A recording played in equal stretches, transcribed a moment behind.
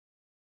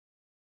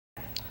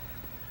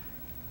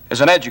As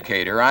an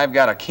educator, I've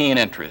got a keen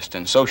interest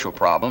in social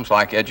problems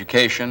like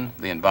education,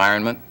 the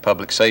environment,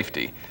 public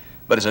safety.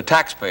 But as a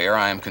taxpayer,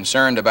 I am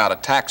concerned about a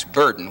tax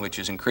burden which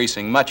is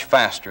increasing much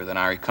faster than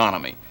our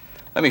economy.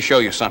 Let me show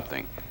you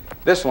something.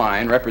 This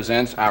line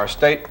represents our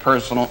state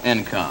personal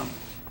income.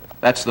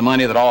 That's the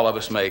money that all of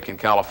us make in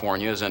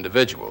California as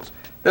individuals.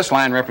 This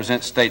line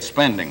represents state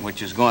spending,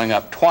 which is going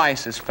up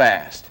twice as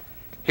fast.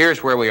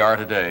 Here's where we are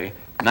today,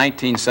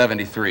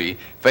 1973,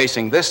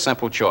 facing this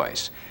simple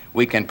choice.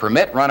 We can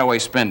permit runaway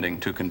spending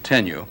to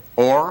continue,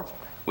 or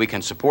we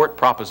can support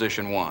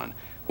Proposition 1,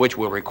 which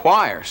will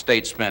require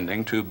state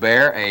spending to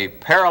bear a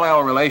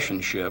parallel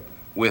relationship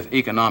with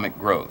economic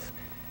growth.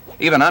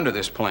 Even under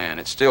this plan,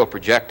 it's still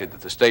projected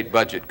that the state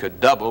budget could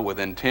double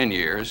within 10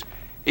 years,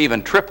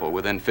 even triple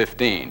within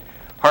 15.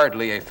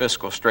 Hardly a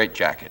fiscal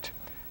straitjacket.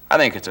 I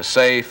think it's a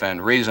safe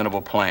and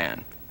reasonable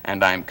plan,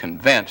 and I'm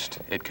convinced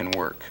it can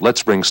work.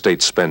 Let's bring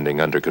state spending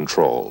under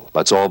control.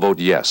 Let's all vote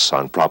yes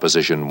on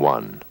Proposition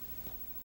 1.